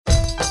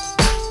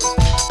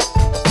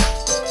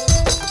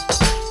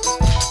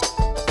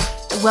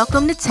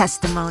Welcome to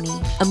Testimony,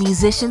 a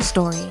musician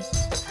story.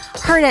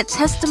 Heard at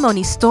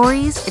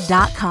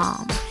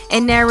testimonystories.com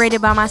and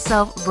narrated by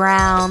myself,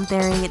 Brown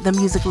Theory, the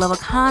music lover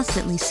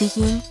constantly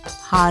seeking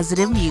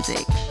positive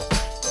music.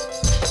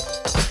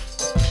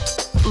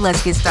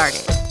 Let's get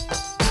started.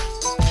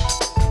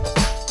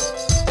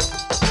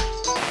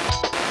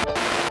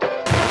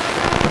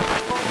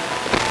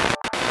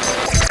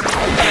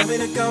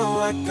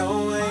 I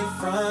go ain't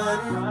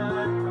front.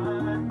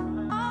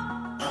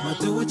 I'ma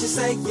do what you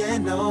say, yeah,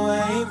 no,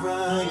 I ain't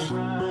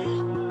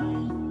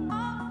running.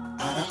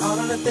 Out of all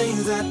of the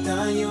things I've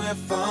done, you have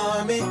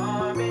for me.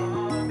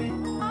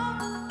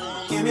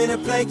 Give me the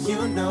plate,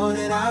 you know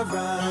that I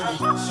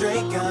run it.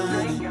 Straight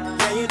gun,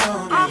 yeah, you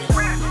know me.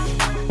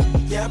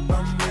 Yep,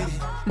 I'm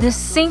with it. The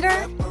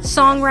singer,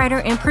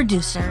 songwriter, and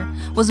producer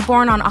was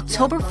born on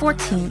October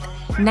 14th,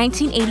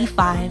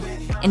 1985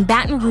 in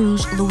Baton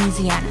Rouge,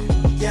 Louisiana.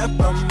 Yep,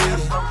 I'm with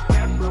it.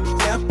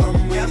 Yep,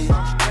 I'm with it.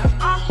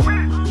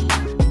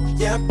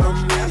 Yep,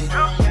 I'm with it.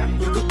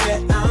 You can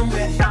bet I'm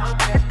with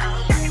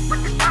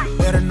it.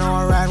 Better know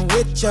I'm riding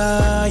with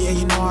ya. Yeah,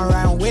 you know I'm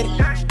riding with it.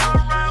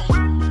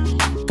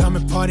 Come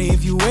and party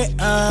if you with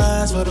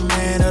us. For the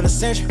man of the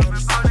century.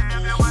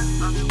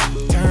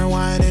 Turn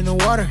wine into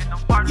water.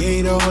 Yeah,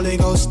 you the Holy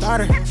Ghost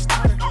starter.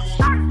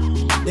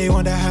 They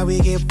wonder how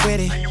we get with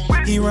it.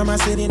 He run my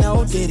city,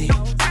 no did it.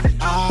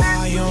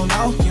 You don't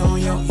know, you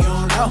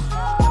don't know.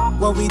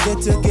 What we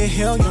did to get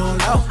here, you don't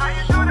know.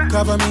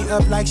 Cover me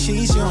up like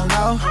sheets, you don't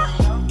know.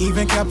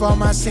 Even kept all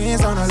my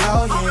sins on the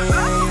low,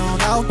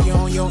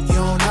 yeah. You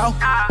don't know.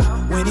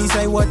 When he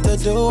say what to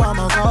do,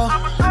 I'ma go.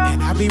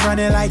 And I be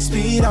running like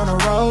speed on the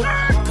road.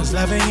 Cause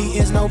loving he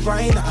is no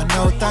brainer, I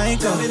know,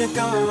 thank God.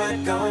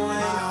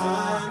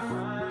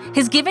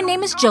 His given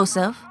name is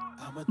Joseph,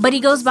 but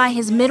he goes by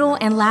his middle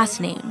and last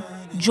name,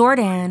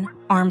 Jor'dan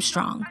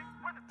Armstrong.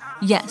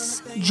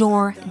 Yes,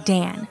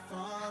 Jor'dan.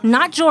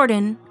 Not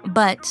Jordan,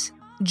 but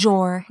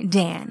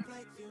Jor'dan.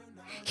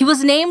 He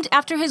was named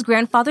after his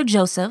grandfather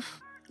Joseph.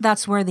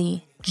 That's where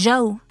the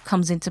Joe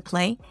comes into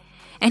play.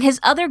 And his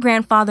other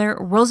grandfather,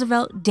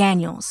 Roosevelt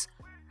Daniels.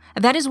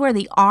 That is where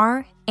the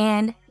R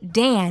and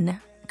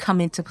Dan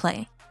come into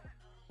play.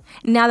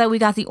 Now that we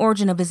got the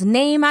origin of his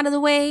name out of the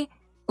way,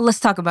 let's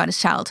talk about his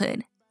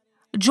childhood.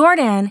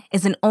 Jor'dan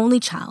is an only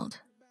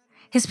child.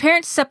 His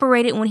parents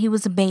separated when he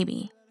was a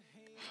baby.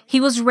 He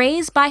was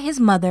raised by his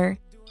mother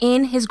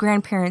in his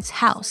grandparents'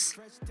 house.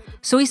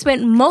 So he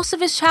spent most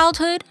of his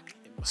childhood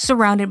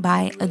surrounded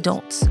by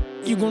adults.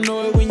 You gon'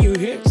 know it when you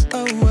hear it.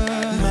 Oh,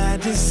 my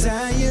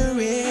desire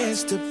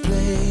is to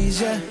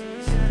please ya,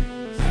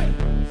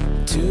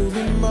 to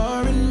be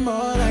more and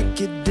more like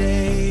you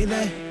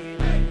daily.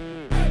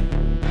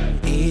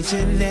 Each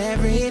and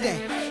every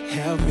day,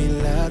 help me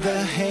love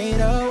the hate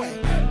away.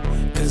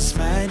 Cause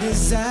my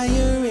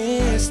desire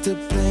is to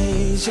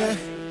please ya.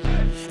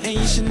 And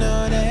you should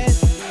know that,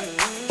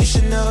 you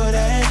should know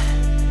that.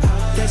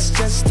 That's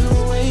just the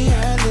way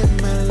I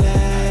live my life.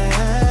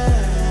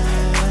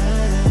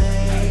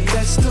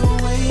 That's the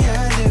way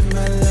I live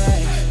my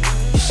life.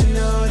 You should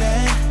know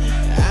that.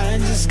 I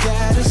just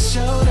gotta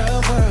show the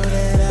world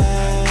that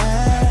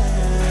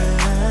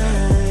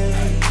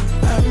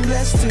I'm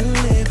blessed to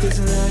live this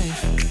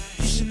life.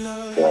 You should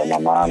know that. My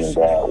mom and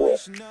dad were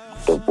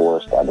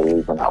divorced, I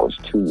believe, when I was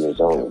 2 years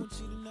old.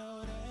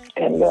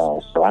 And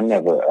so I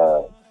never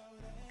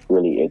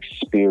really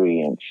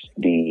experienced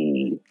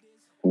the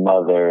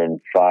mother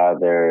and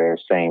father,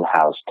 same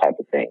house type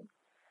of thing.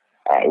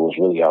 It was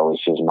really always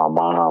just my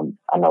mom.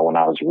 I know when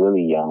I was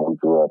really young, we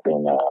grew up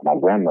in my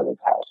grandmother's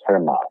house, her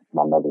mom,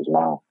 my mother's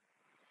mom.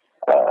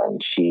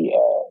 And she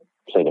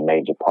played a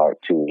major part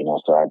too, you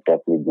know, so I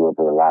definitely grew up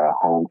with a lot of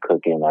home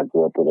cooking. I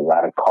grew up with a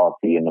lot of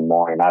coffee in the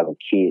morning. I was a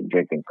kid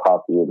drinking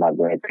coffee with my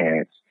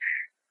grandparents.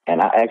 And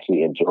I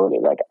actually enjoyed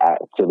it. Like,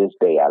 to this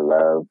day, I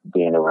love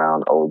being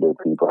around older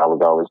people. I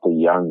was always the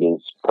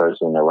youngest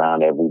person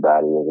around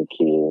everybody as a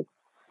kid.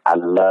 I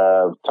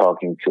love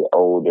talking to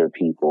older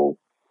people,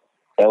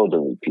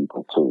 elderly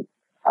people, too.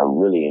 I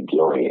really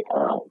enjoy it.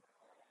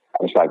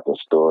 It's like the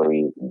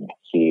stories and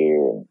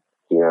hear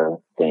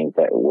things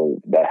that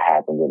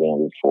happened to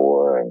them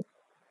before.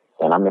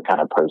 And I'm the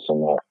kind of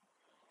person that,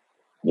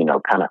 you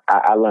know,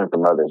 I learn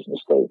from others'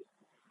 mistakes.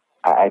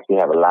 I actually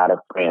have a lot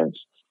of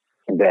friends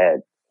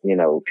that, you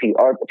know,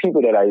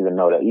 people that I even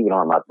know that even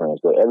aren't my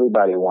friends, but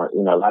everybody wants,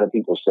 you know, a lot of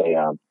people say,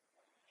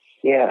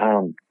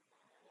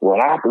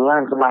 well, I have to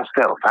learn for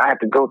myself. I have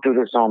to go through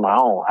this on my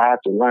own. I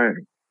have to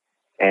learn.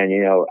 And,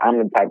 you know, I'm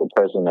the type of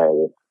person that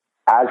if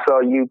I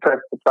saw you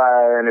touch the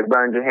fire and it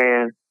burned your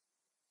hand,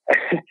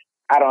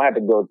 I don't have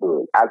to go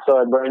through it. I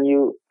saw it burn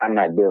you. I'm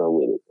not dealing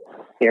with it.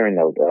 Hearing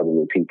those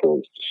other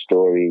people's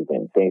stories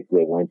and things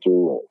they went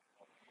through and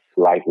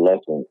life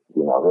lessons,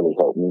 you know, really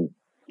helped me.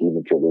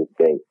 Even to this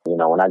day. You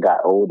know, when I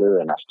got older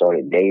and I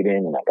started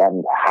dating and I got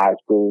into high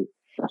school,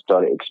 I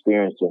started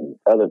experiencing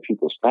other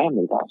people's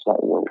families. I was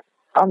like, well,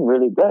 I'm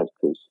really blessed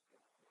because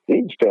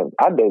these families,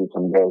 I dated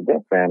some girls,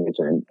 their families,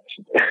 and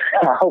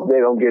I hope they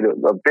don't get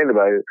offended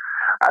by it.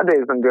 I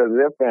dated some girls,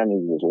 their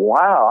families was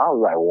wow. I was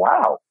like,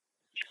 wow.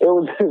 it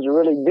was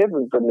really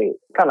different for me.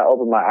 Kind of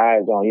opened my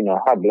eyes on,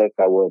 how blessed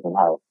I was and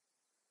how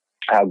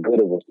good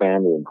of a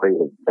family and great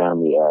of a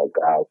family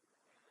God,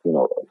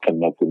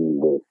 connected me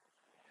with.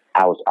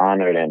 I was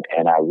honored and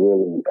I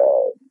really,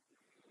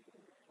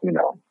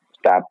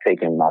 stopped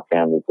taking my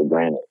family for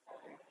granted.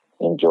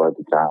 Enjoyed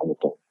the time with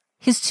them.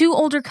 His two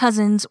older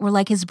cousins were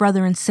like his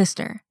brother and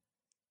sister.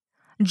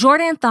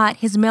 Jor'dan thought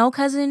his male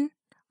cousin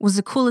was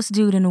the coolest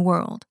dude in the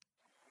world.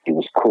 He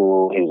was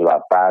cool. He was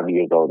about 5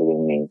 years older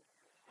than me.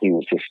 He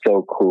was just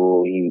so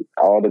cool.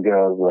 All the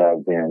girls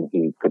loved him.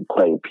 He could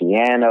play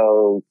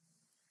piano.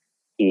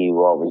 He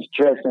always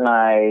dressed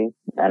nice.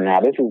 And now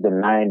this is the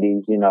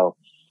 90s,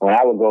 when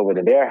I would go over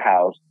to their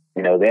house,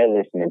 they're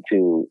listening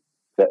to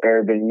the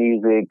urban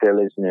music. They're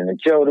listening to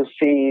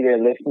Jodeci. They're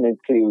listening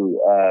to,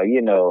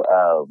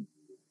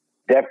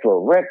 Death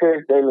Row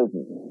Records. They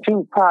listen to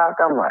Tupac.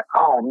 I'm like,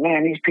 oh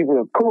man, these people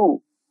are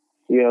cool.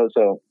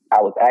 So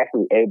I was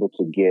actually able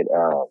to get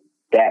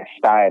that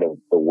side of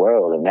the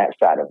world and that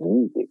side of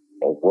music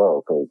as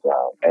well. Because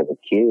as a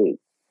kid,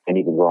 and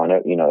even growing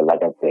up,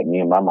 like I said, me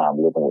and my mom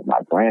living with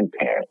my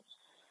grandparents,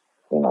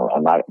 and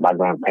my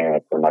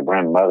grandparents and my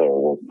grandmother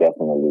was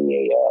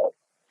definitely a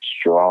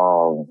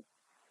strong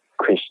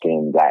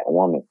Christian Black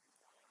woman.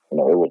 It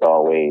was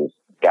always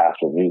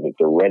gospel music.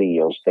 The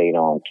radio stayed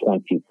on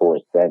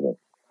 24/7.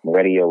 The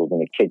radio was in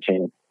the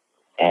kitchen,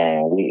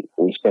 and we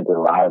spent a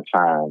lot of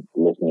time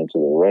listening to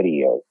the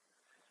radio,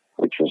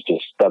 which was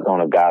just stuck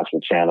on a gospel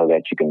channel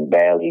that you can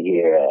barely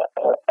hear,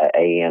 a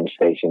AM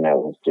station that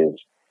was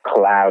just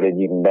clouded.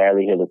 You can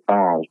barely hear the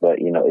songs, but,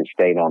 it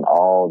stayed on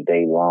all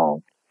day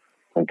long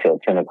until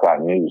 10 o'clock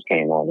news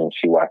came on. And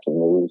she watched the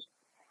news.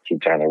 She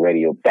turned the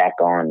radio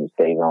back on and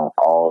stayed on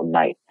all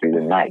night through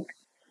the night.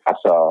 I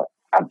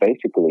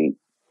basically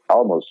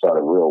almost saw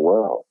the real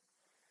world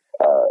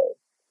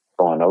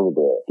going over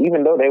there.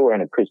 Even though they were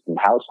in a Christian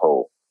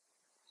household,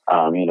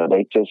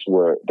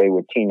 they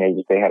were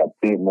teenagers. They had a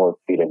bit more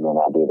freedom than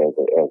I did as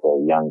a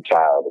young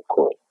child, of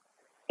course.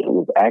 It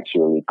was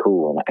actually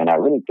cool. And I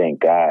really thank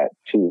God,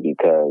 too,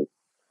 because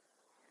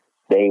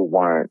they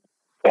weren't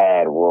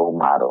bad role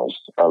models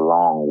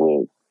along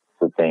with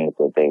the things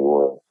that they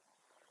were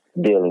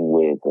dealing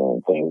with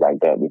and things like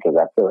that, because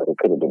I feel like it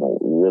could have been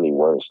really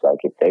worse.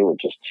 Like if they were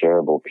just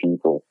terrible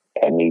people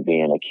and me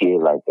being a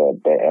kid like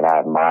that and I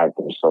admired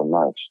them so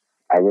much.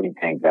 I really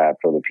thank God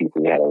for the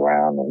people he had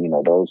around. And,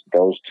 those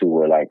two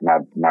were like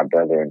my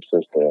brother and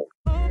sister.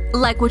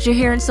 Like what you're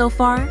hearing so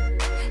far?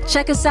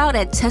 Check us out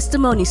at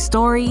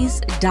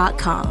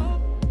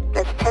testimonystories.com.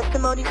 That's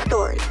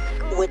testimonystories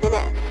with an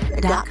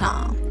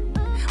S.com.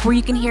 Where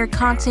you can hear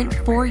content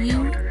for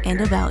you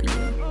and about you.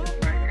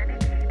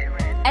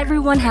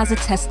 Everyone has a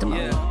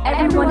testimony.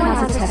 Everyone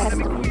has a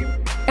testimony.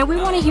 And we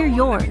want to hear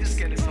yours.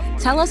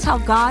 Tell us how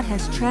God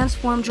has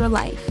transformed your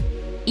life.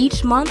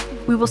 Each month,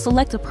 we will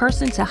select a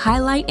person to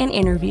highlight and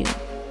interview.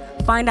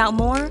 Find out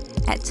more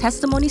at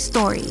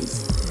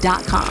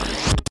testimonystories.com.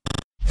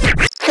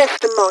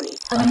 Testimony.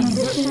 A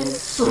musician's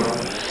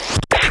story.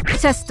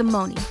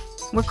 Testimony,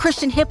 where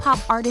Christian hip-hop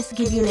artists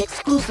give you an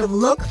exclusive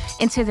look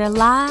into their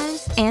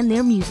lives and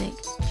their music.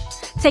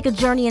 Take a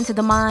journey into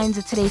the minds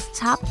of today's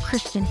top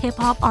Christian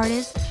hip-hop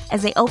artists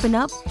as they open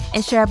up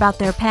and share about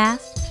their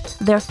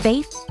past, their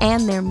faith,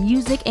 and their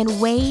music in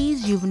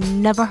ways you've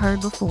never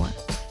heard before.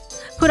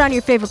 Put on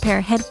your favorite pair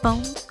of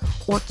headphones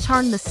or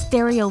turn the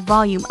stereo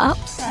volume up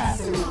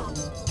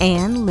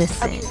and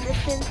listen. A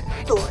musician's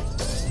story.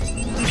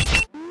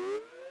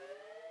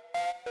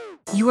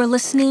 You are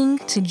listening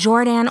to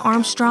Jor'dan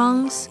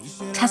Armstrong's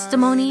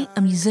Testimony,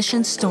 a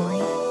Musician's Story.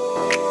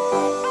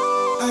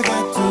 I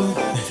got to.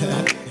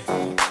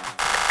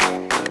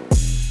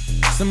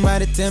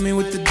 Somebody tell me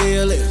what the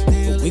deal is.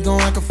 We gon'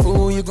 act a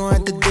fool, you gon'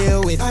 have to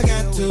deal with it. I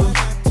got to.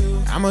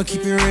 I'ma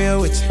keep it real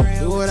with you.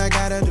 Do what I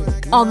gotta do.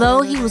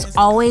 Although he was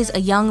always a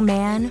young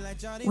man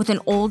with an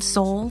old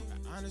soul,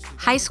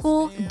 high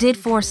school did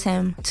force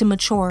him to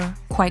mature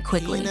quite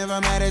quickly. He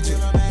never mad at you.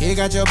 He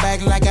got your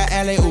back like a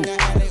alley-oop.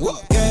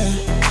 Yeah.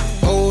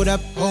 Hold up.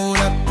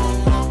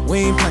 We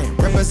ain't playing.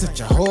 Represent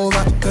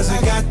Jehovah, cause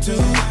I got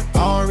to.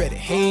 Already,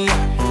 hey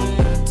up.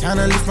 Time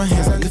to lift my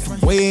hands, I lift them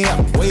way up.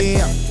 The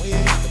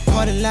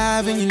party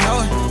live and you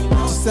know it.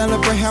 To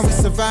celebrate how we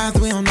survived,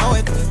 we don't know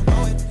it.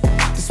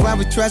 That's why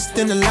we trust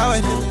in the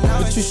Lord.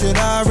 But you should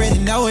already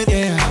know it,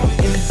 yeah.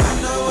 I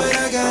know what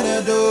I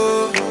gotta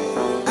do.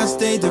 I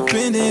stay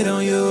dependent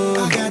on you.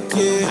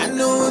 I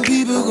know what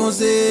people gon'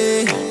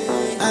 say.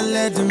 I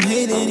let them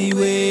hate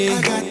anyway.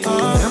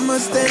 I'ma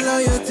stay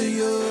loyal to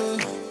you.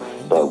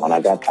 But when I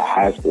got to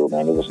high school,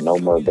 man, there was no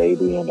more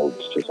babying. It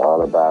was just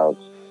all about,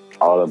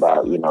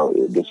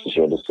 this is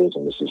your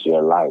decision. This is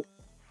your life.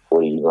 What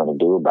are you going to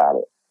do about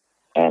it?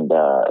 And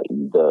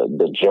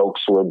the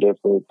jokes were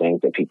different,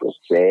 things that people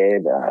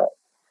said.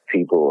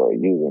 People were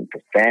using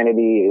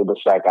profanity. It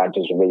was like I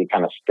just really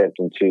kind of stepped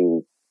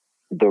into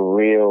the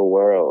real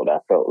world. I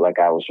felt like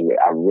I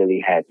really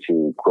had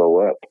to grow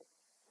up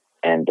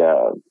and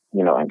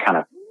kind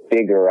of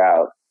figure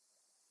out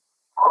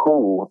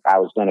who I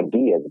was going to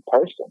be as a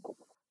person.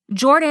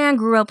 Jor'dan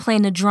grew up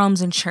playing the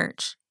drums in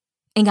church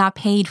and got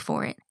paid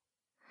for it.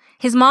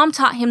 His mom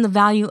taught him the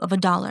value of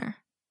 $1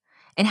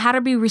 and how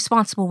to be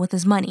responsible with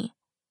his money.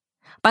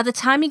 By the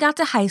time he got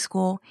to high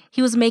school,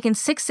 he was making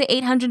 $600 to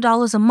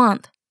 $800 a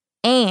month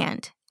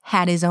and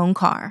had his own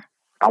car.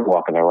 I'm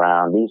walking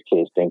around these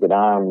kids thinking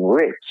I'm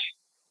rich.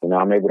 You know,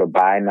 I'm able to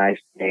buy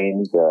nice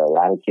things. A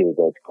lot of kids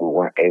at school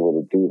weren't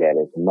able to do that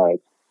as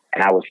much.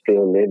 And we were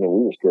still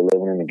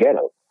living in the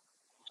ghetto.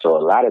 So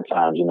a lot of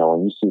times, you know,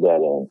 when you see that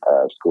in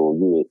school,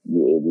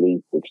 you at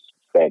least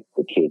expect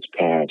the kids'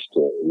 parents to,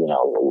 you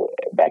know,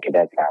 back at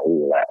that time, we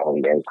were like, oh,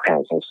 yeah, his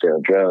parents don't sell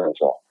drugs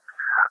or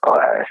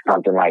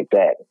something like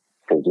that.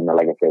 Because, you know,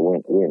 like I said, we're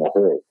in the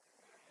hood.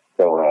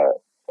 So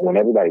when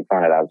everybody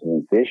found out I was a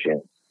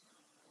musician,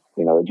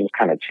 you know, it just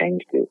kind of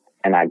changed it.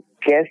 And I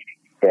guess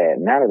that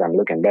now that I'm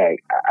looking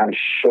back, I'm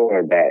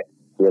sure that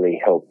really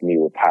helped me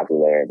with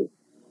popularity.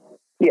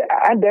 Yeah,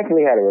 I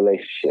definitely had a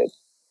relationship.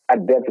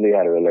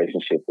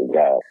 With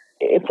God.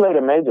 It played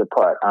a major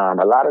part. A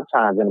lot of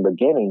times in the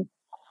beginning,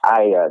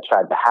 I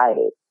tried to hide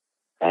it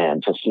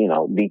and just, you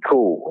know, be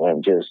cool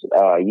and just,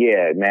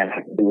 yeah, man,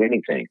 I can do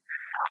anything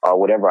or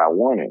whatever I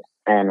wanted.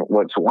 And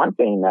what's one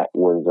thing that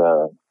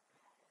was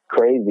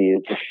crazy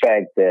is the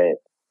fact that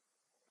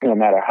no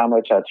matter how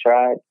much I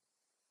tried,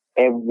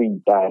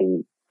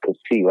 everybody could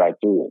see right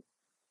through it.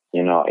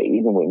 You know,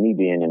 even with me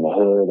being in the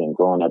hood and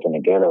growing up in the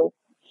ghetto,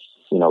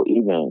 you know,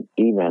 even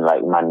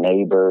like my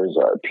neighbors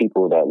or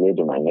people that lived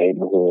in my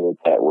neighborhood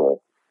that were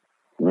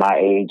my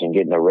age and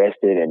getting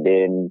arrested and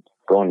then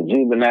going to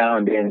juvenile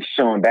and then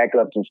showing back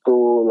up to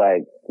school,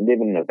 like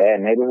living in a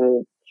bad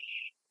neighborhood,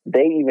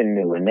 they even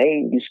knew. And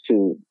they used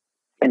to,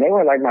 and they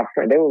were like my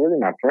friend. They were really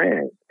my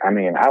friends. I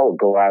mean, I would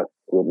go out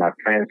with my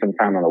friends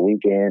sometime on the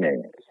weekend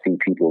and see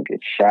people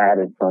get shot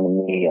in front of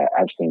me.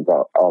 I've seen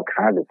all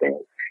kinds of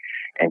things.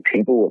 And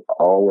people would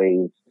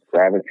always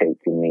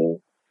gravitate to me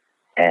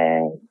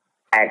and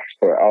ask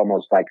for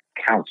almost like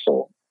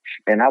counsel.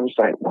 And I was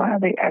like, why are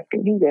they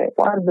asking me that?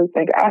 Why do they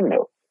think I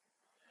know?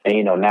 And,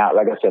 you know, now,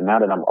 like I said, now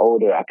that I'm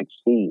older, I could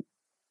see,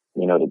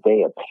 you know, that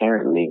they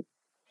apparently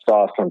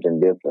saw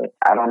something different.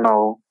 I don't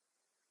know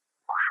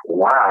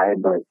why,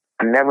 but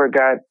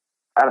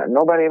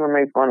nobody ever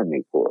made fun of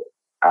me for it.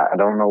 I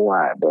don't know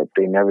why, but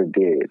they never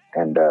did.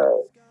 And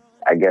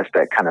I guess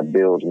that kind of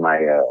builds my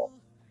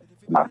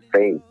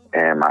faith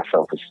and my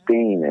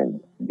self-esteem in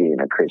being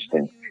a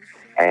Christian.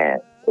 And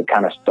it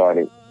kind of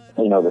started,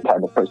 you know, the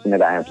type of person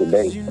that I am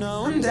today. You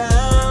know, I'm down,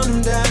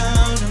 I'm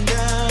down, I'm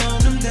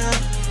down, I'm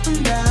down,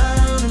 I'm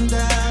down, I'm down, I'm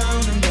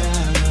down,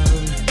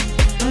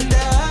 I'm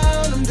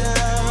down, I'm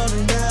down,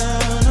 I'm down,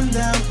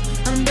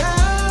 I'm down, I'm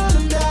down,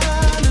 I'm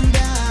down, I'm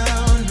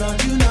down,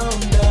 Lord, you know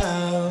I'm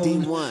down.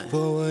 D1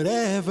 for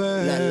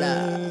whatever. La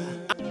la.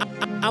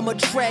 I'm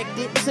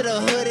attracted to the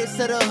hoodest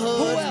of the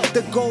hood,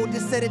 the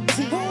goldest of the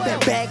teeth, the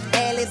back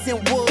alleys and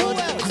woods,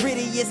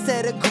 grittiest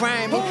of the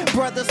grimy,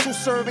 brothers who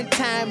serving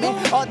time,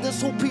 and others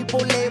who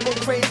people label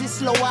crazy,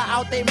 slower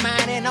out they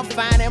mind, and I'm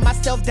finding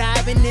myself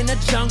diving in a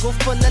jungle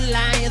full of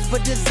lions,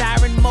 but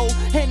desiring more,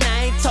 and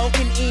I ain't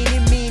talking any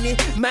meaning,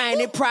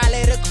 minding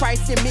probably the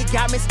Christ in me,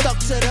 got me stuck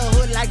to the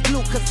hood like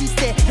glue, cause he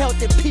said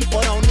healthy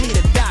people don't need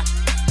a doc,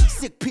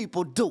 sick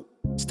people do.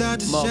 Start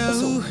to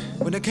show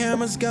when the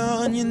camera's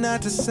gone, you're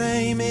not the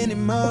same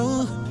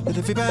anymore. Let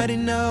everybody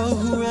know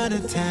who run the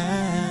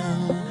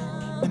town.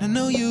 And I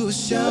know you will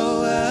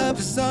show up,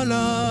 so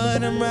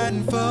Lord, I'm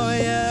riding for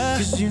ya.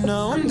 Cause you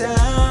know I'm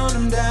down,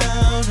 I'm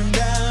down, I'm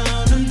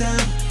down, I'm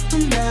down,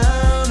 I'm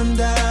down, I'm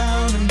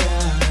down, I'm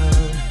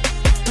down,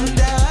 I'm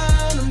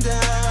down, I'm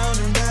down,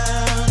 I'm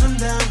down, I'm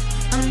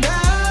down, I'm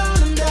down,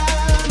 I'm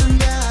down, I'm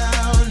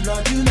down,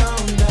 Lord, you know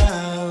I'm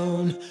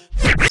down.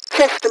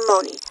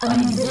 Testimony. A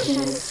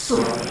musician's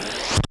story.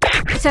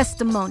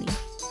 Testimony,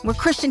 where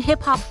Christian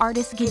hip-hop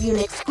artists give you an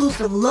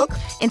exclusive look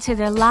into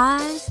their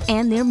lives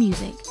and their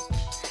music.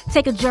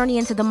 Take a journey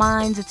into the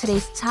minds of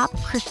today's top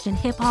Christian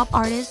hip-hop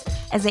artists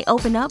as they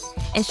open up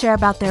and share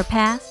about their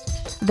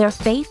past, their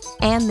faith,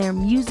 and their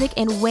music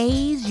in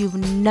ways you've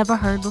never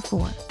heard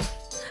before.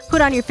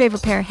 Put on your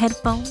favorite pair of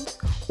headphones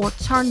or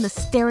turn the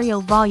stereo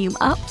volume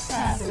up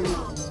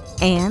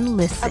and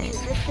listen. A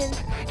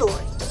musician's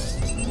story.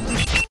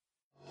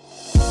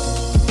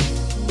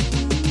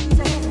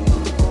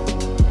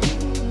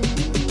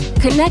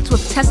 Connect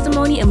with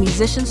Testimony, a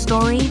musician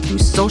story through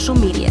social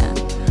media.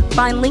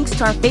 Find links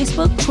to our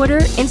Facebook, Twitter,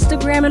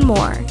 Instagram, and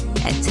more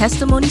at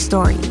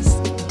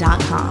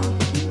testimonystories.com.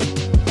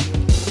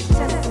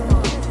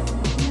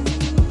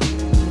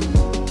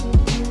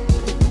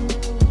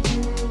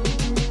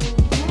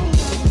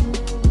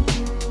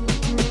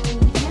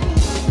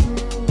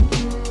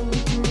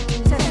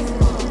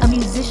 A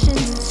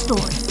musician's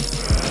story.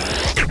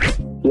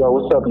 Yo,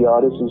 what's up,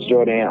 y'all? This is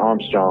Jor'dan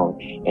Armstrong,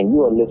 and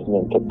you are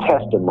listening to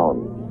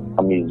Testimony,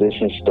 a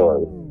musician's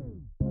story.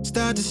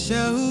 Start to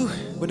show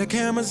when the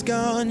camera's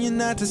gone, you're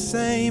not the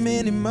same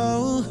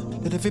anymore.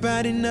 Let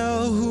everybody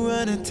know who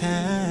run the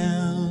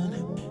town.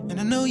 And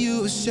I know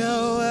you will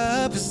show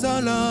up. So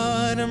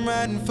Lord, I'm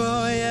riding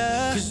for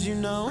you. 'Cause you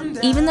know I'm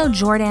down. Even though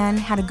Jor'dan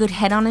had a good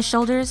head on his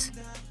shoulders,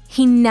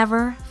 he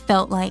never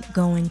felt like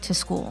going to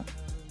school.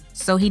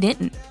 So he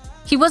didn't.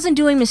 He wasn't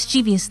doing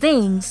mischievous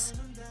things.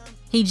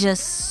 He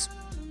just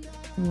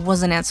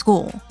wasn't at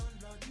school.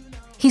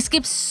 He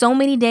skipped so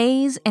many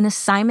days and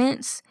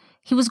assignments,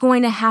 he was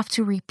going to have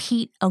to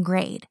repeat a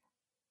grade.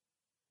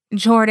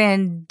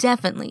 Jor'dan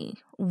definitely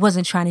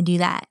wasn't trying to do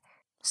that.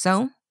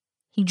 So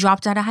he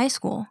dropped out of high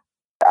school.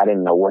 I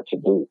didn't know what to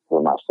do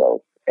with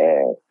myself.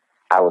 And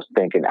I was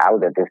thinking, I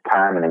was at this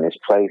time and in this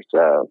place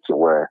to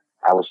where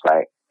I was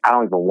like, I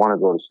don't even want to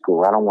go to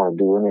school. I don't want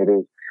to do any of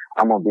this.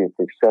 I'm going to be a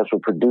successful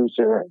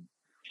producer and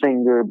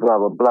singer, blah,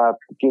 blah, blah,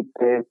 forget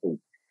this. And,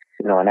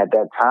 and at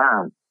that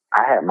time,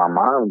 I had my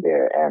mom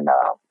there, and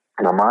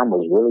my mom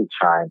was really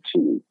trying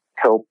to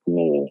help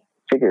me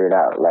figure it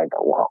out. Like,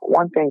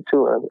 one thing,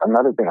 too,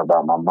 another thing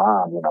about my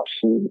mom,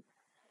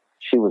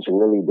 she was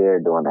really there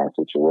during that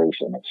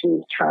situation, and she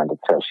was trying to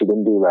tell. She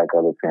didn't do like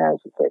other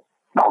parents would say,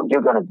 no,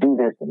 you're going to do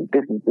this, and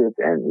this is this.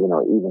 And,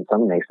 even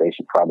some may say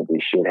she probably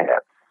should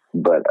have.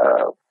 But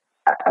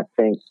I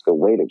think the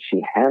way that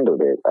she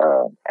handled it,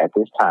 at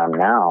this time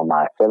now,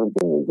 I'm 17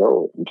 years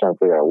old, I'm trying to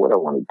figure out what I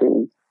want to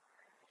do.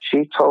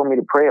 She told me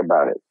to pray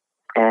about it.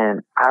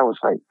 And I was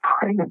like,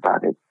 pray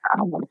about it? I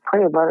don't want to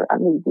pray about it. I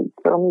need you to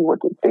tell me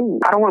what to do.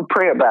 I don't want to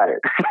pray about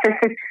it.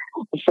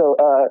 So,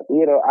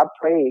 I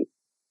prayed,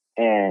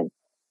 and,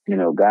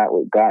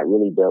 God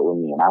really dealt with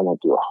me, and I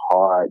went through a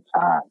hard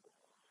time.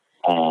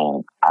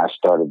 And I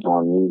started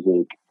doing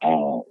music,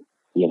 and,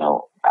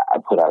 I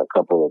put out a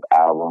couple of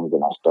albums,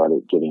 and I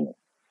started getting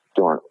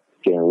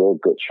real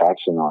good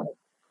traction on it.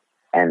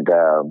 And,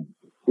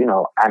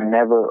 I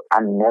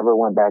never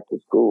went back to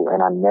school,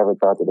 and I never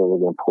thought that it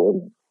was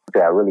important.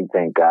 I really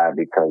thank God,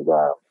 because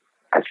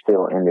I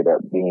still ended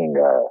up being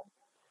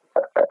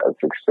a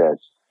success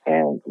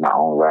in my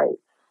own right,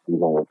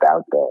 even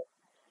without that.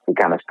 He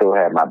kind of still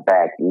had my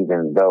back,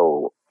 even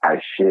though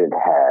I should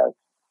have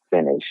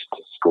finished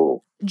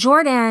school.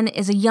 Jor'dan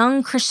is a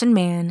young Christian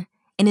man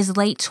in his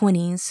late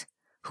 20s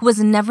who has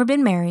never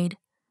been married,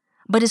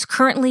 but is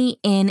currently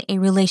in a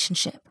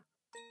relationship.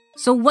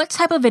 So what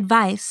type of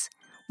advice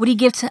would he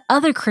give to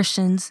other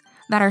Christians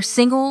that are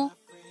single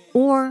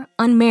or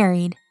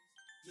unmarried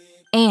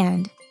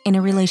and in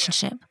a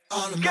relationship?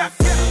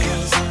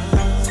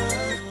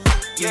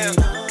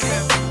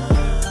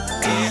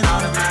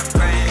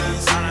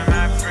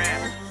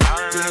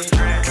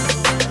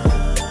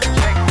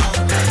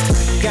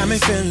 Got me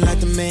feeling like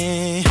the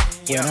man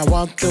when I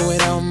walk through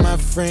it on my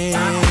friends.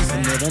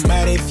 And it don't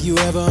matter if you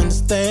ever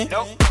understand,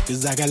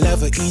 cause I got love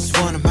for each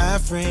one of my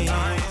friends.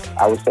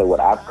 I would say what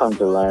I've come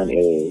to learn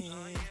is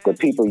the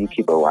people you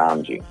keep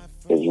around you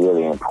is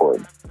really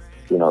important.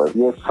 If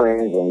your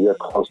friends and your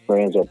close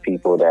friends are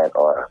people that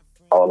are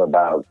all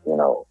about,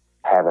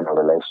 having a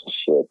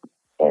relationship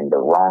in the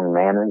wrong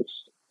manners,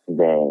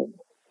 then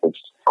it's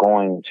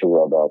going to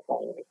rub off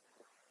on you.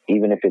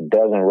 Even if it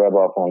doesn't rub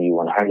off on you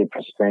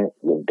 100%,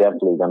 you're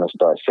definitely going to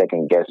start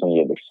second-guessing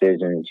your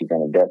decisions. You're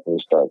going to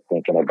definitely start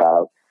thinking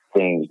about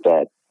things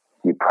that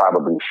you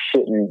probably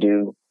shouldn't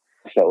do.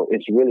 So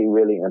it's really,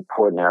 really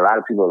important. And a lot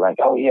of people are like,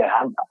 oh, yeah,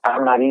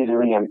 I'm not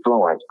easily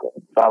influenced,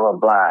 blah, blah,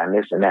 blah, and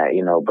this and that,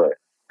 But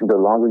the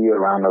longer you're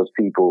around those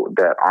people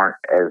that aren't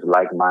as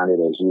like-minded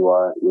as you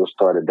are, you'll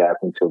start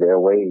adapting to their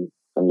ways,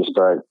 and you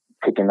start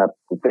picking up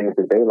the things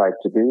that they like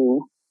to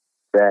do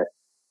that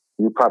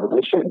you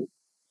probably shouldn't.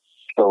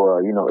 So,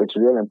 it's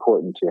really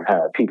important to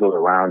have people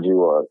around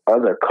you or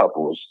other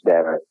couples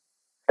that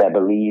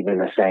believe in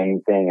the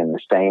same thing and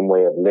the same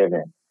way of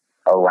living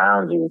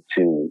around you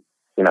to,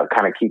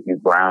 kind of keep you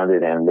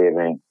grounded and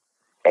living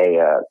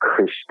a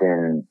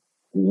Christian,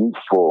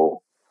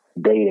 youthful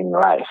dating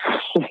life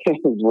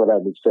is what I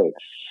would say.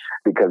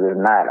 Because if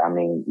not,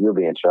 you'll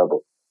be in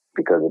trouble.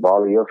 Because if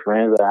all of your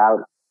friends are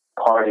out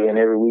partying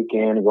every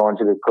weekend, going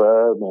to the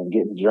club and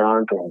getting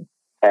drunk and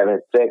having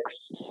sex,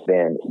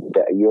 then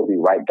you'll be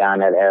right down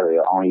that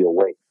area on your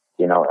way,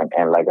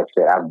 and like I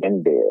said, I've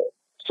been there.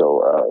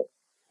 So,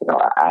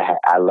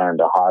 I learned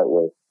the hard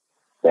way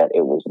that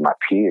it was my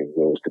peers, it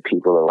was the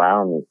people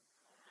around me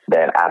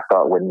that I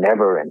thought would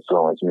never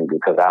influence me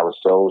because I was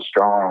so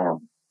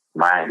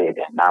strong-minded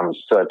and I'm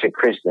such a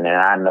Christian and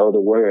I know the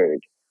word,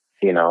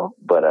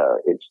 but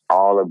it's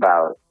all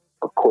about,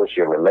 of course,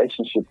 your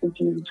relationship with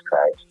Jesus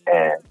Christ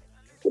and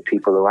the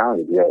people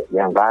around you,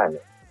 your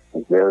environment.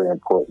 It's very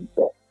important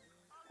that,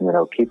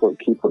 keep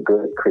a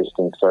good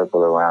Christian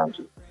circle around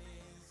you.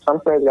 Some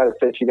friends got to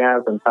sit you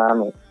down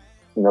sometime and,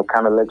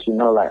 kind of let you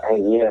know, like,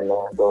 hey, yeah,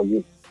 man, bro,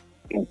 you're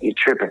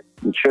tripping,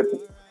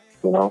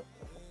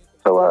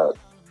 So,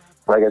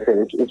 like I said,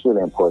 it's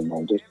really important,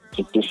 man.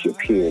 Just your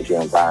peers,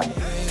 your environment.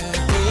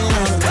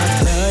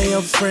 Love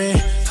your friend,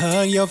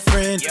 hug your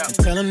friend, and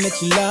tell them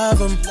that you love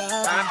them.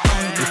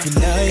 If you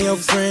love your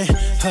friend,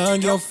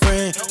 hug your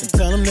friend, and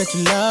tell them that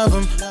you love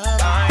them.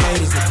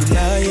 Ladies, if you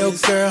love your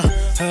girl,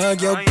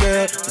 hug your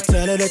girl, and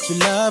tell her that you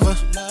love her.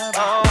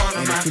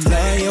 And if you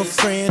love your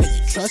friend and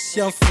you trust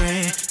your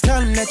friend,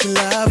 tell him that you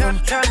love him.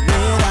 Me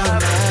and all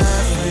of my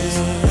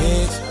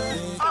friends,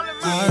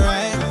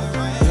 alright.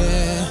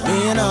 Yeah,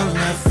 me and all of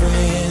my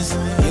friends,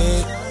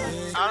 yeah,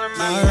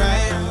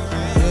 alright.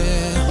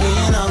 Yeah, me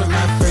and all of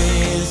my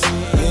friends,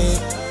 yeah,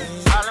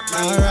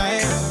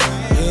 alright.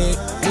 Yeah,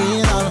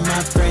 me and all of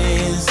my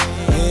friends,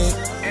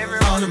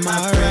 yeah, all of my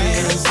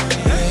friends,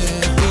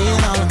 yeah, me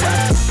and all of my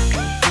friends.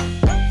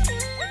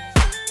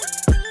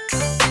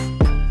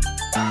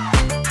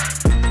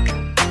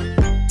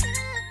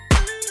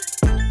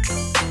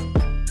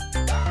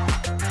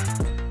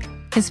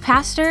 His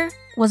pastor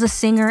was a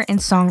singer and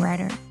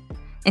songwriter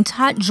and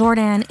taught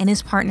Jor'dan and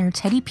his partner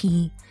Teddy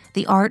P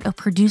the art of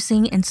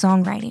producing and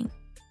songwriting.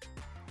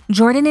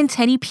 Jor'dan and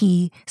Teddy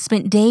P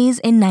spent days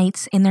and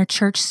nights in their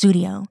church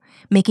studio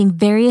making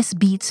various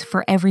beats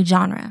for every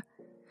genre.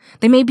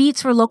 They made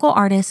beats for local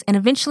artists and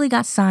eventually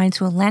got signed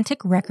to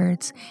Atlantic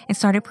Records and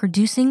started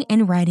producing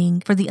and writing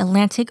for the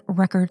Atlantic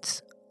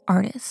Records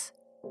artists.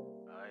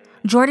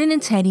 Jor'dan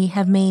and Teddy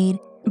have made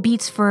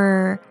beats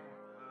for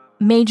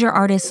major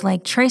artists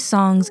like Trey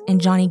Songz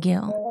and Johnny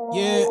Gill.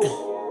 Yeah,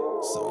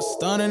 so I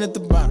started at the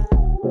bottom.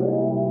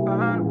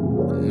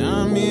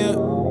 Now I'm here.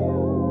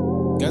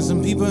 Got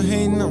some people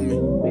hating on me.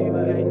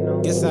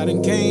 Guess I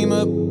done came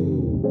up,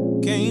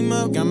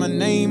 got my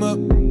name up,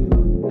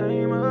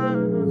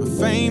 my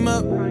fame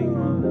up.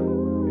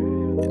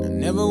 And I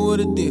never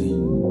would've did it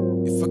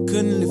if I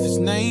couldn't lift his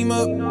name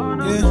up.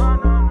 Yeah,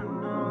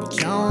 but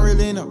y'all don't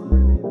really know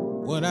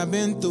what I've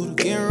been through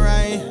to get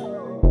right.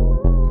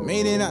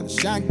 Made it out the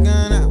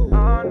shotgun out.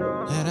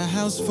 Had a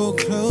house full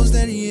clothes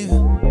that year.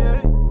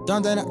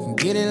 Thought that I can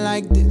get it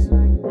like this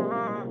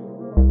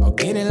or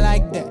get it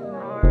like that.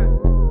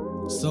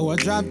 So I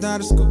dropped out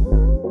of school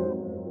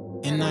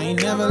and I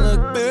ain't never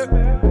looked back.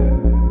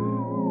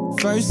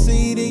 First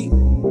CD,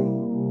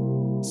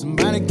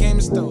 somebody came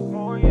and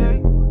stole it.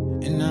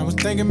 And I was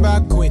thinking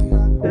about quitting,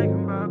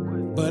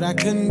 but I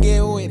couldn't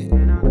get with it.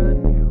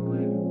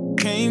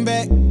 Came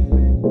back,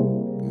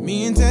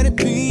 me and Teddy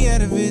P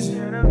had a vision.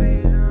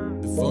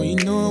 Before you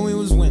knew it, we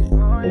was winning,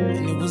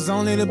 and it was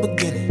only the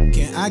beginning.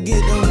 Can I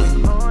get a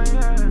witness?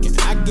 Can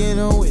I get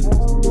a witness?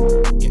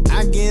 Can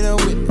I get a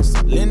witness?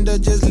 Linda,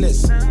 just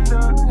listen.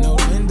 No,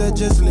 Linda,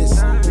 just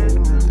listen.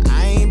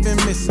 I ain't been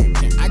missing.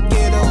 Can I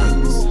get a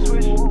witness?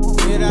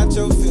 Get out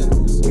your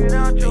feelings,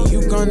 and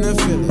you gonna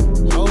feel it.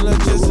 Hold up,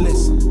 just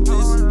listen.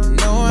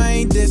 No, I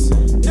ain't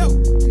dissing.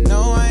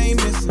 No, I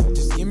ain't missing.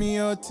 Just give me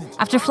your attention.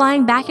 After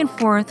flying back and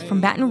forth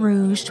from Baton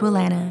Rouge to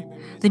Atlanta,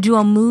 the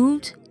duo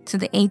moved to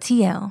the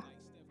ATL.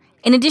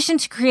 In addition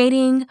to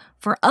creating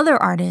for other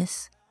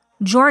artists,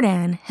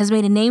 Jor'dan has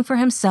made a name for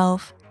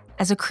himself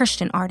as a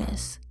Christian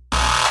artist.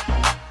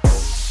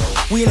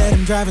 We let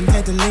him drive and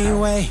take the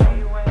leeway.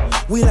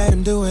 We let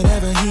him do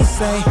whatever he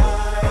say.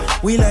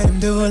 We let him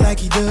do it like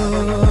he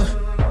do.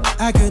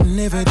 I couldn't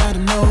live without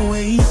him, no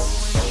way.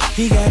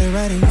 He got it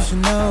right and you should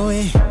know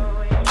it.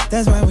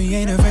 That's why we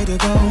ain't afraid to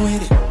go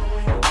with it.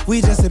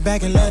 We just sit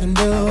back and let him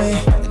do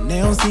it. And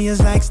they don't see us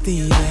like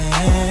Stevens.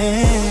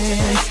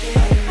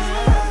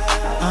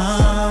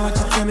 What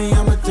you tell me,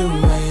 I'ma do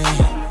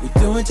it. We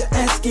do what you're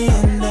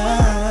asking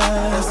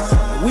us.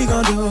 We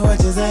gon' do what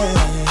you say.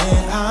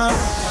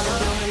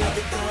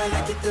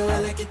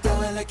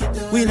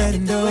 We let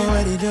him do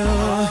what he do.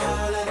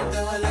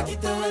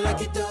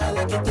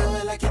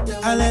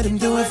 I let him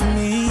do it for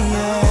me,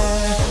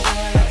 yeah.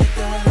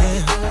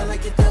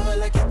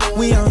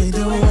 We only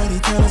do what he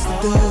tell us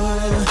to do.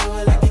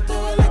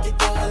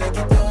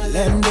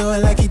 Let him do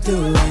it like he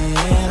do it.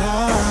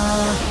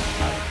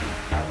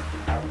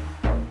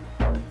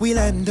 We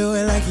let him do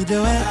it like he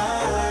do it.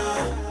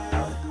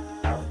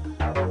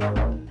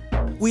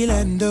 We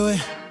let him do it.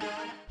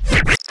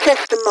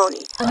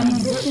 Testimony.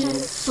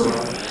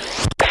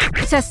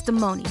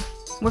 Testimony,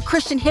 where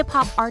Christian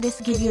hip-hop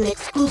artists give you an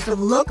exclusive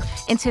look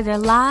into their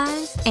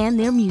lives and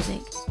their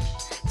music.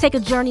 Take a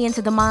journey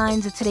into the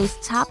minds of today's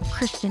top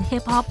Christian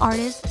hip-hop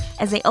artists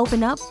as they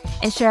open up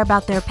and share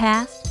about their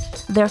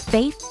past, their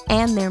faith,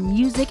 and their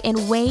music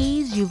in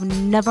ways you've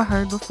never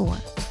heard before.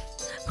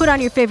 Put on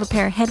your favorite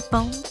pair of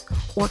headphones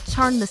or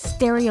turn the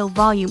stereo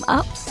volume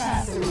up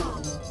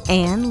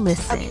and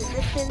listen. A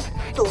musician's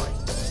story.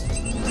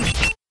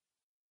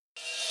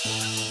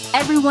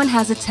 Everyone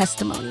has a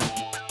testimony,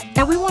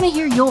 and we want to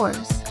hear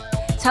yours.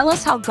 Tell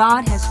us how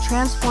God has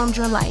transformed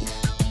your life.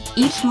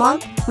 Each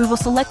month, we will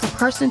select a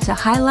person to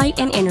highlight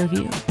and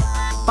interview.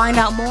 Find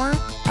out more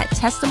at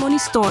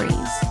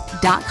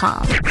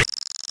testimonystories.com.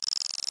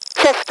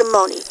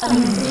 Testimony.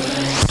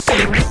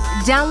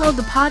 Download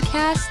the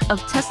podcast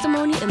of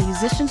Testimony, a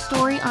Musician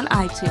Story on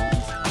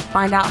iTunes.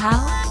 Find out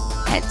how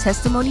at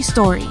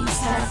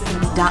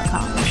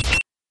testimonystories.com.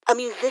 A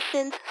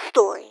musician's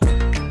story.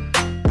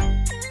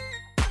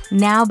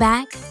 Now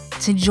back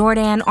to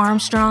Jor'dan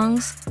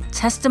Armstrong's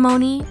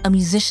Testimony, a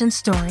Musician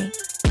Story.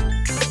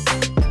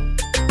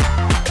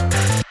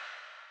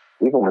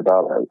 Even with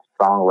all the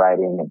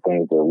songwriting and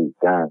things that we've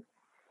done,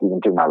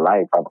 even through my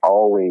life, I've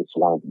always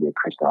wanted to be a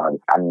Christian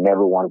artist. I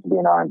never wanted to be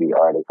an R&B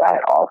artist. I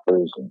had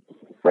offers and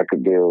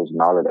record deals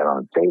and all of that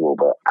on the table,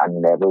 but I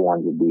never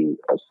wanted to be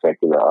a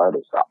secular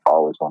artist. I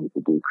always wanted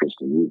to do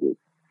Christian music.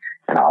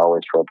 And I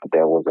always felt that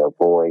there was a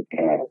void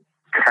in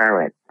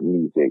current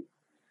music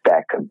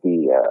that could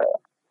be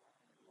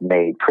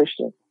made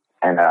Christian.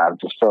 And I've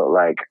just felt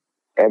like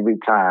every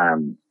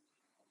time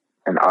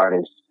an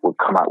artist would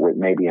come out with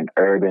maybe an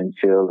urban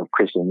feel of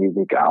Christian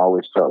music, I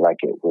always felt like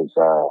it was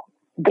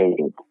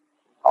dated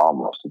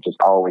almost. It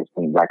just always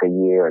seemed like a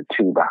year or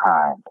two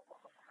behind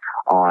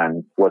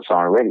on what's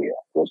on radio,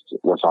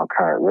 what's on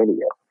current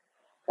radio.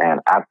 And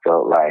I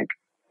felt like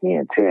me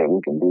and Ted,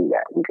 we can do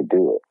that. We could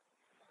do it.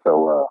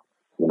 So,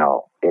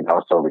 it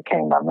also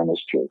became my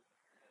ministry,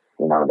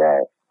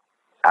 that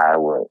I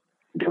would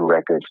do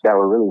records that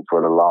were really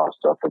for the lost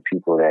or for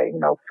people that,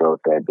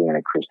 felt that being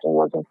a Christian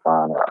wasn't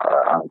fun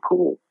or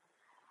uncool.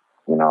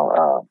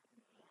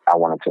 I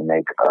wanted to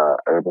make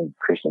urban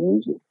Christian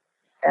music.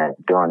 And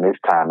during this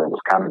time, it was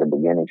kind of the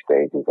beginning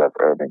stages of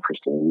urban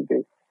Christian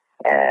music.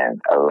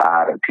 And a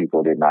lot of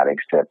people did not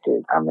accept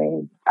it. I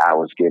mean, I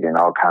was getting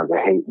all kinds of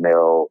hate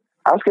mail.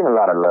 I was getting a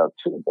lot of love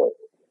too, but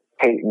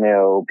hate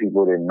mail,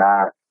 people did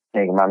not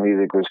think my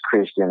music was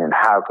Christian, and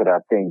how could I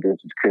think this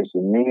is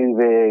Christian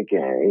music?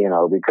 And,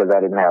 because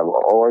I didn't have an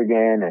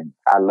organ, and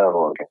I love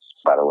organs,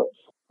 by the way.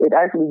 It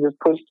actually just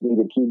pushed me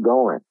to keep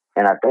going.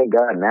 And I thank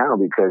God now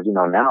because,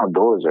 now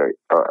doors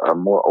are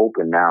more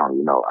open now.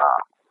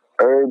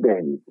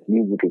 Urban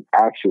music is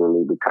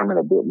actually becoming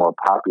a bit more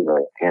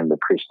popular in the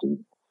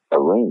Christian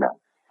arena.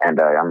 And,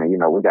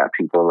 we got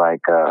people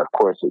like, of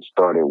course, it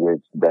started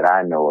with, that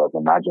I know of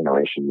in my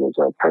generation, was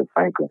Kirk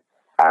Franklin.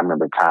 I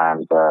remember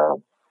times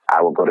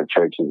I would go to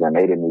churches and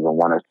they didn't even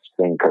want us to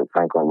sing Kirk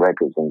Franklin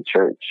records in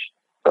church.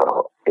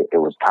 So it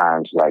was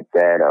times like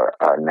that,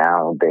 or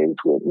nowadays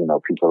with,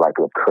 people like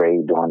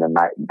Lecrae doing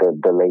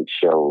the late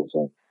shows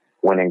and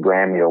winning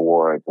Grammy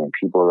Awards, and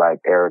people like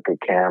Erica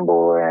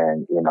Campbell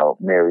and,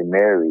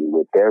 Mary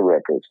with their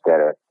records that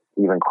are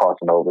even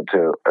crossing over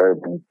to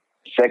urban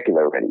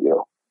secular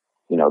radio.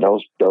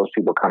 Those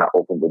people kind of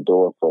opened the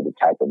door for the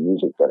type of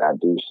music that I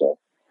do. So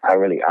I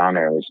really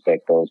honor and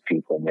respect those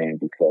people, man,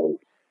 because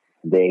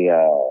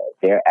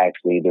they're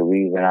actually the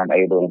reason I'm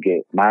able to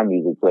get my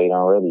music played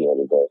on radio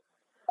today.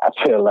 I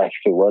feel like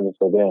if it wasn't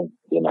for them,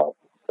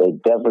 they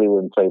definitely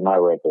wouldn't play my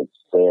records.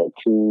 They're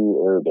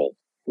too urban.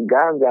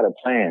 God's got a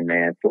plan,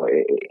 man, for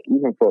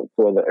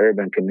the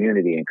urban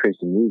community and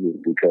Christian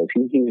music, because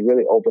he's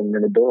really opening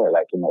the door.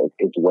 Like,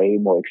 it's way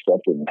more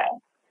accepted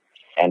now.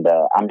 And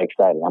I'm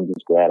excited. I'm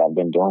just glad. I've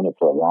been doing it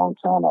for a long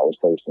time. I would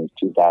say since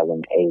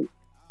 2008.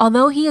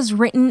 Although he has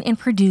written and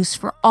produced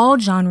for all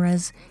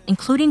genres,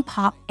 including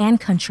pop and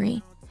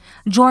country,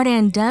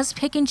 Jor'dan does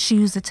pick and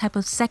choose the type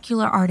of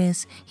secular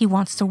artists he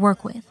wants to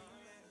work with.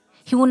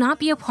 He will not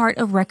be a part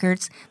of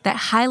records that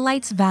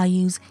highlights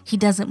values he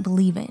doesn't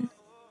believe in.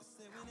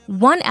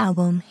 One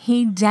album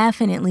he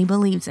definitely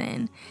believes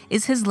in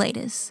is his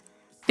latest,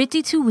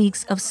 52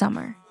 Weeks of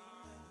Summer.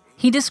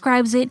 He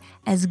describes it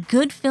as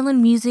good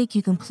feeling music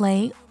you can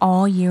play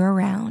all year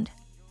around.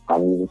 My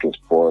music is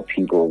for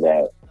people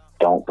that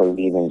don't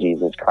believe in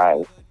Jesus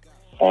Christ.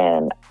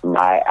 And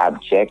my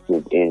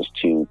objective is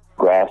to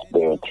grasp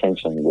their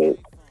attention with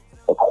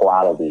the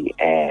quality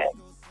and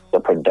the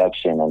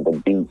production and the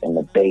beat and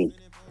the bass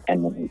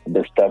and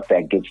the stuff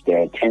that gets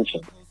their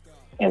attention.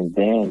 And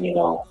then,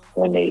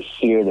 when they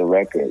hear the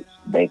records,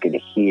 they could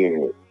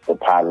hear the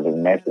positive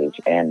message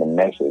and the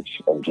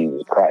message of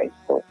Jesus Christ.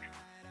 So,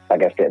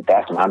 like I said,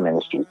 that's my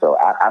ministry. So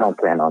I don't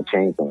plan on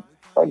changing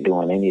or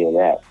doing any of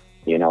that.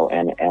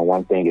 And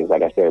one thing is,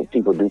 like I said,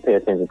 people do pay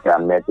attention to our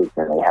message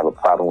and they have a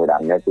problem with our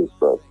message,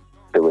 but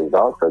the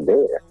results are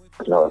there.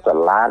 It's a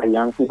lot of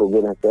young people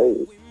getting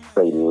saved. It's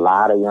a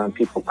lot of young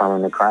people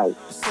coming to Christ.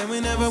 Said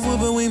we never would,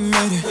 but we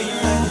made it.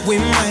 We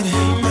made it.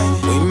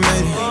 We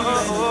made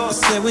it.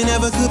 Said we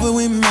never could, but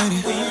we made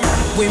it.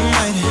 We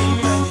made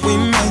it. We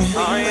made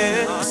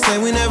it.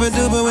 Said we never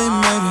do, but we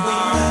made it.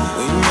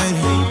 We made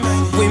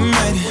it. We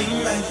made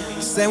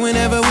it. Said we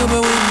never would,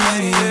 but we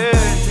made it.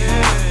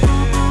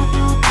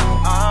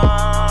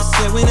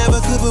 Said we never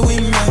could, but we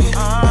made it.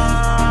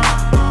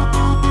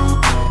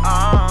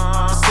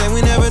 Said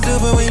we never do,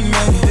 but we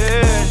made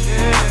it.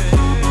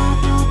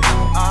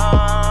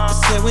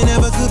 Said we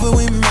never could, but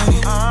we made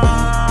it.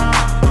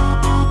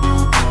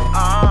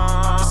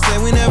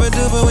 Said we never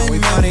do, but we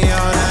party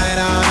all night,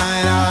 all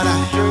night, all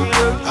night.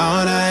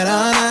 All night,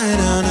 all night,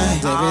 all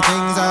night.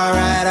 Everything's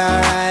alright,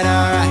 alright,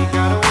 alright.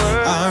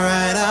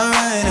 Alright,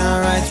 alright,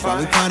 alright. So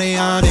we party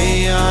all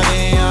day, all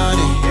day, all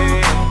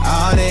day.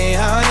 All day,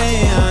 all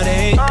day, all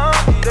day.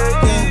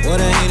 Yeah, what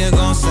a hater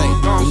gon' say.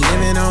 We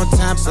living on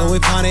top, so we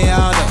party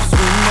all day. So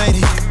we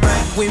made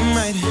it, we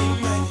made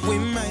it, we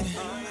made it.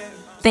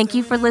 Thank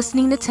you for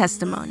listening to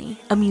Testimony,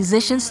 a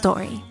musician's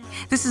story.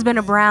 This has been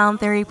a Brown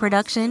Theory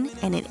production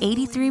and an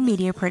 83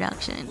 Media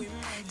production.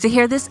 To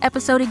hear this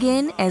episode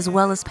again, as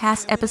well as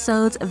past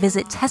episodes,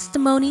 visit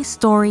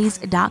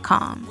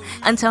testimonystories.com.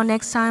 Until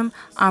next time,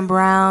 I'm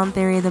Brown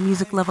Theory, the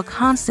music lover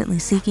constantly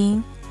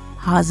seeking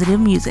positive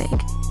music.